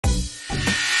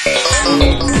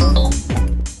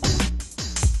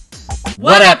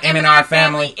What up, M&R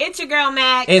family? It's your girl,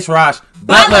 Mag. It's Rosh.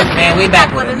 But look, man, we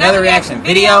back with another reaction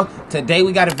video. Today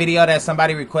we got a video that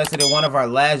somebody requested in one of our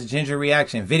last Ginger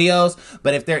reaction videos.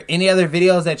 But if there are any other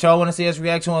videos that y'all want to see us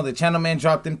react to on the channel, man,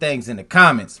 drop them things in the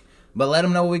comments. But let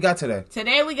them know what we got today.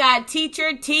 Today we got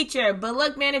Teacher. But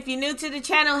look, man, if you're new to the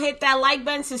channel, hit that like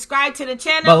button, subscribe to the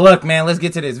channel. But look, man, let's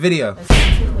get to this video. Let's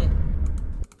get to it.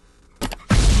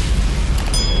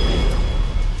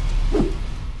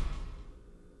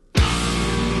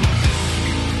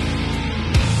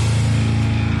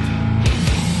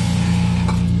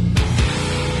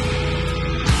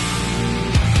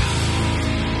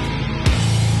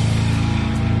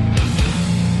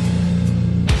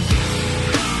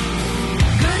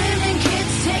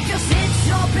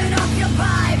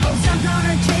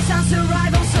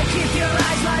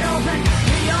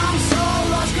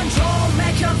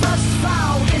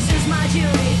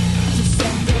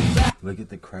 Look at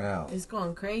the crowd. It's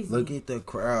going crazy. Look at the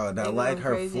crowd. I like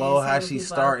her flow, how she's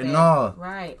starting off.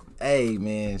 Right. Hey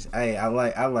man, hey, I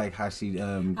like how she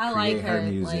create her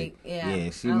music. Like, yeah,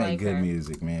 she make good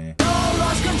music, man.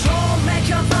 Lost control, make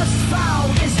your first foul.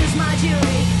 This is my duty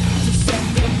to set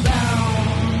the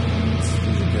bounds.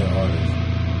 She's a good artist.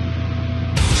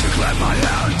 She clapped my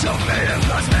hand, took me and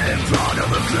placed me in front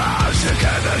of a class. She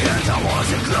gave me hints, I was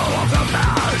the glow of the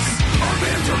mass. I'm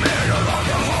in the middle of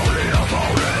the holy of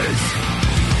holies.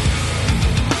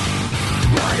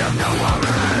 I have no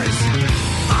worries.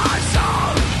 I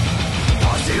saw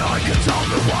was the icons on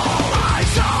the wall. I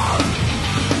saw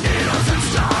needles and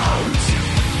stones.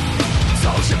 So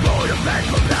she put a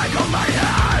paper bag on my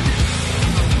head.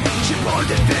 She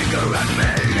pointed a finger at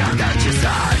me and then she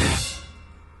said,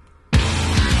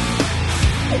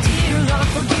 dear Lord,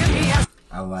 forgive me.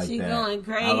 I like she that. Going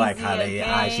crazy, I like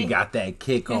how she got that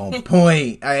kick on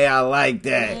point. Hey, I like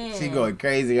that. Yeah. She going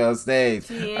crazy on stage.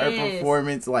 Her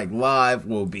performance, like live,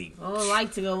 will be. I would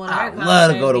like to go to one of her concerts. I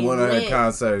love to go to one of her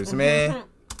concerts, man.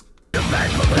 The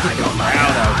back of back on my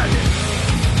head.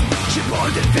 She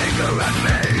pointed a finger at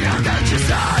me and then she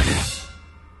said,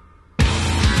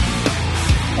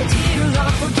 dear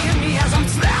Lord, forgive me as I'm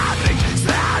slapping this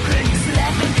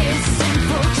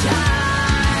sinful child.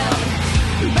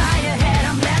 By your head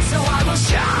I'm led, so I will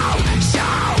show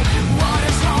what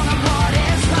is wrong and what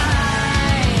is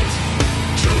right.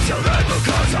 Choose your life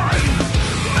because I'm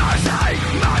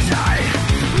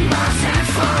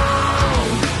merciful.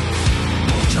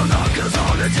 Put your knuckles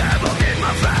on the table, hit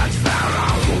my fat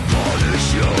pharaoh will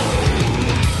punish you.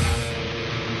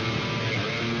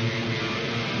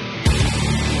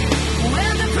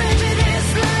 When the prejudice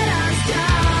let us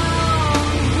down,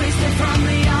 we stay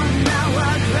firmly on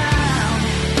our ground.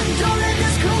 Don't let the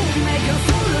school make a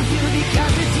fool of you,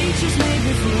 because the teachers may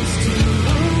be fools too.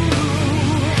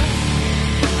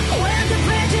 When the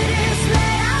prejudice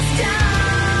let us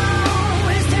down,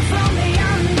 we stay firmly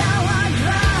on our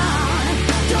ground.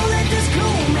 Don't let the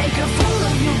school make a fool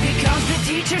of you, because the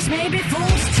teachers may be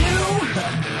fools too.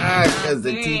 Because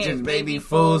the teachers may be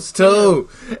fools too.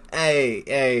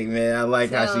 Hey, man, I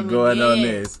like how she going on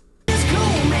this. The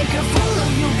school make a fool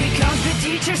of you, because the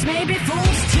teachers may be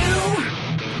fools too.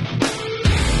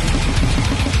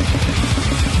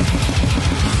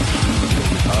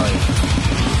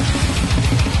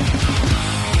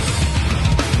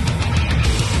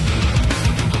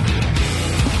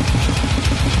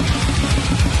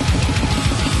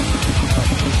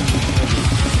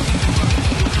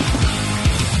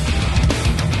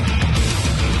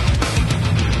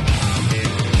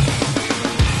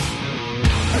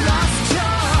 Lost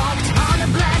chalked on a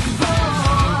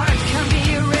blackboard can be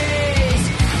erased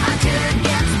until it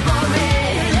gets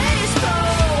boring. Lady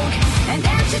spoke and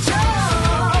then she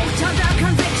choked on their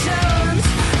convictions.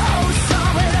 Oh, so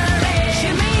early. She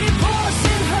made it pause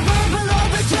in her verbal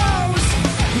overdose.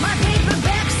 My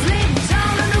paperback slipped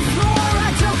down on the floor. I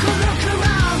took a look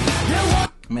around. There was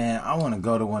Man, I want to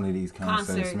go to one of these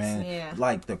concerts, man. Yeah.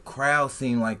 Like, the crowd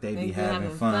seem like they be having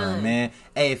fun, fun, man.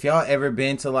 Hey, if y'all ever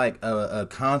been to, like, a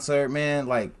concert, man,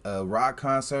 like a rock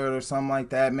concert or something like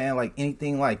that, man, like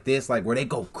anything like this, like where they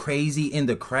go crazy in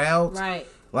the crowds. Right.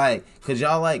 Like, could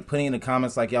y'all, like, put in the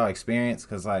comments, like, y'all experience?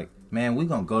 Because, like, man, we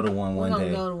gonna go to one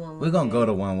day. We're gonna go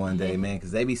to one day, man,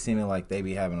 because they be seeming like they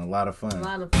be having a lot of fun.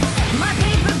 my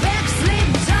paperback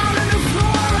slipped down on the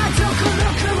floor. I took a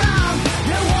look around.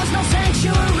 There was no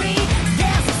sanctuary.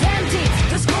 Death is empty.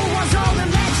 The school was all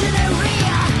imaginary.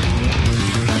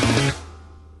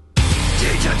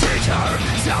 Teacher,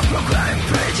 self-proclaimed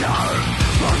preacher.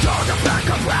 Put on the flag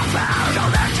of welfare.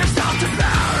 Don't let yourself to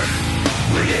bear.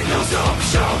 We need no soup,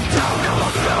 shove down our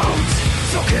throats.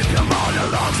 So keep your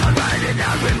monologues and write in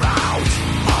every mouth.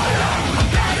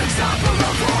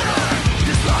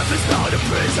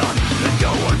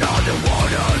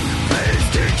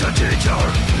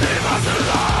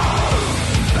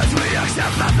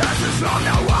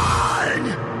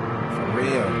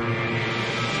 real.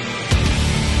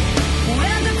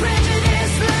 When the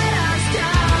prejudice let us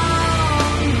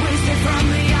down, wasted from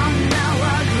the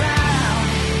our ground.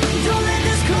 Don't let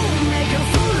the school make a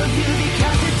fool of you,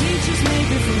 because the teachers make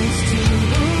the fools too.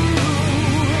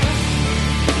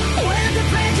 When the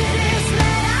prejudice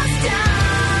let us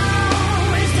down,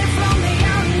 wasted from the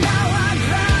our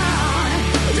ground.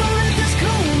 Don't let the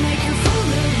school make a fool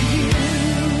of you.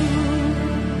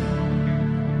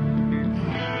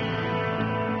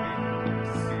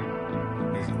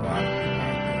 There's a lot of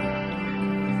people out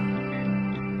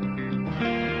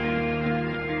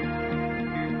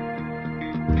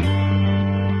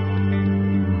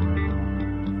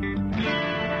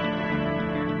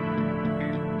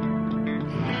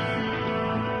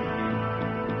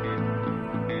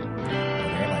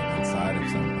they're like inside of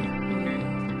something.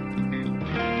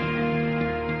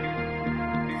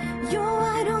 Your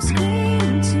idol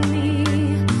scream to me,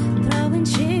 throwing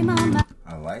shame on my.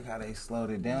 I like how they slowed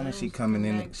it down, and she coming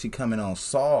in. She coming on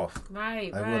soft,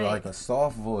 Right, like right. with like a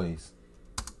soft voice.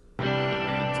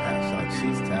 Like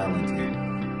she's talented.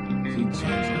 She changed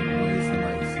her voice and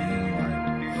like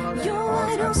seemed like Your all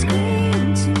idol type of-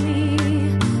 scream to me,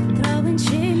 throwing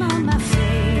shame on my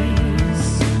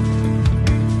face.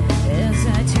 As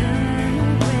I turn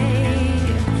away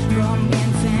from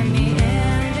infamy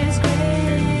and disgrace,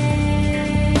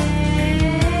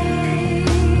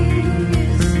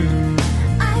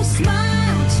 I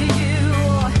smile to you,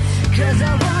 'cause I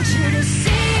want you to see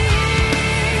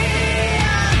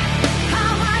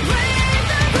how I break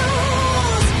the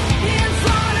rules in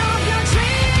front of your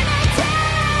Trinity.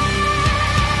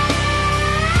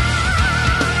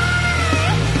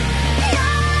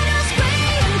 You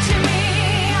scream to me,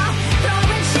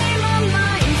 throwing shame on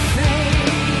my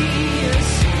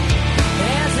face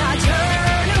as I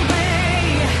turn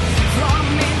away from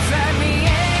infamy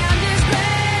and disgrace.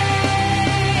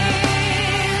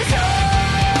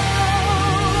 Oh,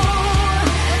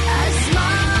 I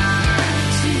smile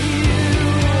to you.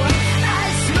 I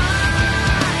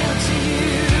smile to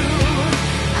you.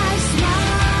 I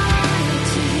smile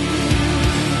to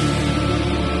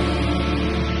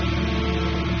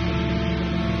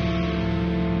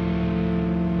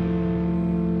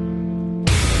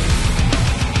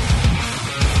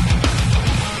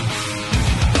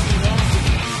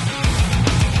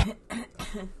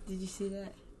Did you see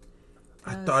that?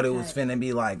 I thought it was finna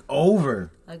be like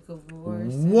over. Like a war.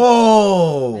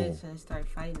 Whoa! They're gonna start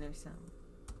fighting or something.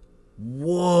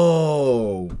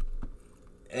 Whoa!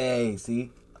 Hey,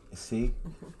 see,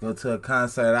 go to a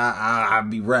concert. I'll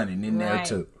be running in there Right.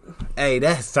 too. Hey,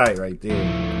 that's tight right there.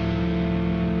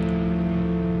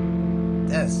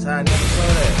 That's tight. I never saw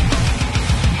that.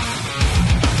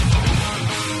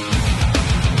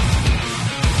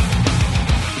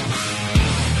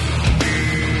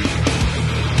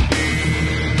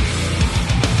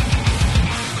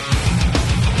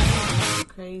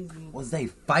 Crazy. Was they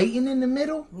fighting in the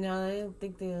middle? No, I don't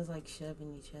think they was like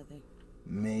shoving each other.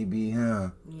 Maybe, huh?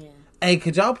 Yeah. Hey,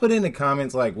 could y'all put in the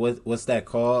comments like what's that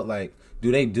called? Like,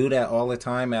 do they do that all the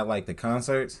time at like the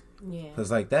concerts? Yeah. Cause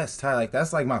like that's tight. Like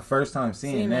that's like my first time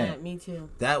seeing that. Me too.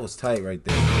 That was tight right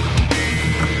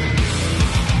there.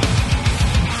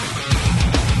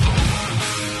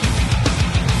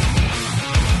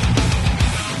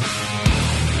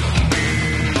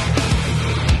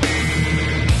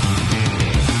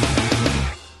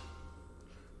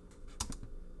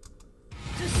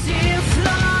 to see a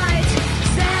flight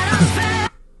set us fair.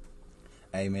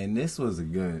 Hey man, this was a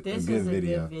good This good is a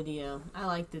video. good video. I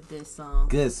liked this song.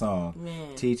 Good song.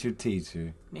 Man.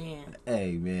 Teacher. Man.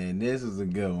 Hey man, this was a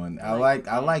good one. I like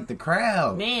like the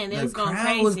crowd. Man, it the was going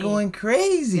crowd was crazy. going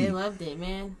crazy. They loved it,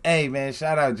 man. Hey man,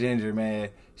 shout out Ginger, man.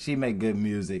 She make good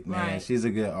music, man. Right. She's a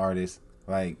good artist.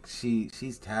 Like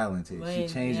she's talented. Right,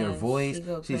 She changed her yes, voice. she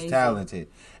go She's crazy. talented.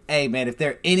 Hey man, if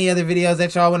there are any other videos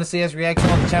that y'all want to see us react to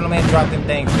on the channel, man, drop them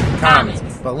things in the comments.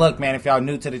 But look, man, if y'all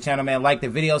new to the channel, man, like the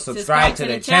video, subscribe to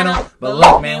the channel. But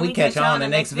look, man, we catch y'all on the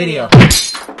next video.